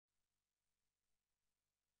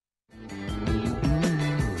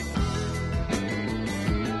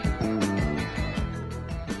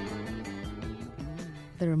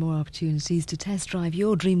There are more opportunities to test drive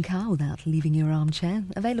your dream car without leaving your armchair.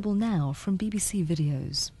 Available now from BBC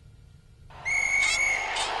Videos.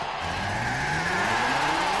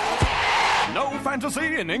 No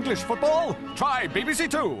fantasy in English football? Try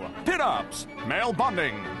BBC2. Pin-ups, male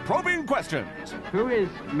bonding, probing questions. Who is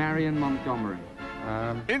Marion Montgomery?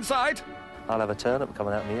 Insight, I'll have a turnip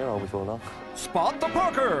coming out my ear all before long. spot the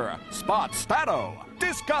poker, spot Stato,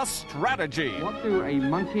 discuss strategy. What do a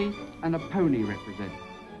monkey and a pony represent?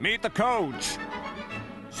 Meet the coach.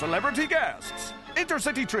 Celebrity guests.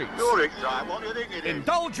 Intercity treats. You're excited. What do you think it is?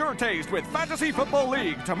 Indulge your taste with Fantasy Football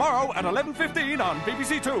League tomorrow at 11:15 on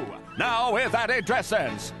BBC2. Now with added dress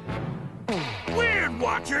sense. Weird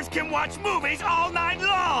watchers can watch movies all night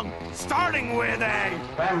long, starting with a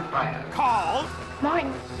Vampire. called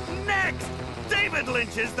Mine. Next. David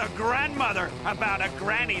Lynch's The Grandmother, about a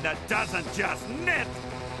granny that doesn't just knit.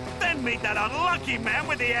 Then meet that unlucky man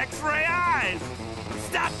with the X-ray eyes.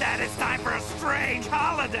 Stop that, it's time for a strange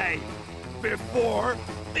holiday. Before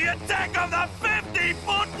the attack of the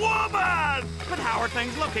 50-foot woman! But how are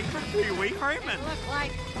things looking for Pee Wee Herman? Look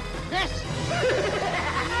like this.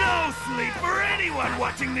 No sleep for anyone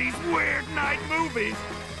watching these weird night movies.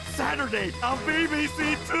 Saturday on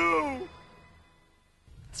BBC2.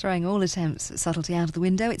 Throwing all attempts at subtlety out of the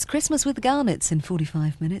window, it's Christmas with the Garnets in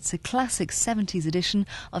 45 minutes, a classic 70s edition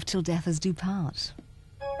of Till Death Us Do Part.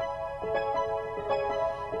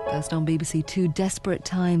 First on BBC2, desperate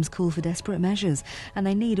times call for desperate measures, and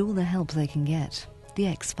they need all the help they can get. The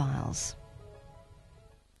X-Files.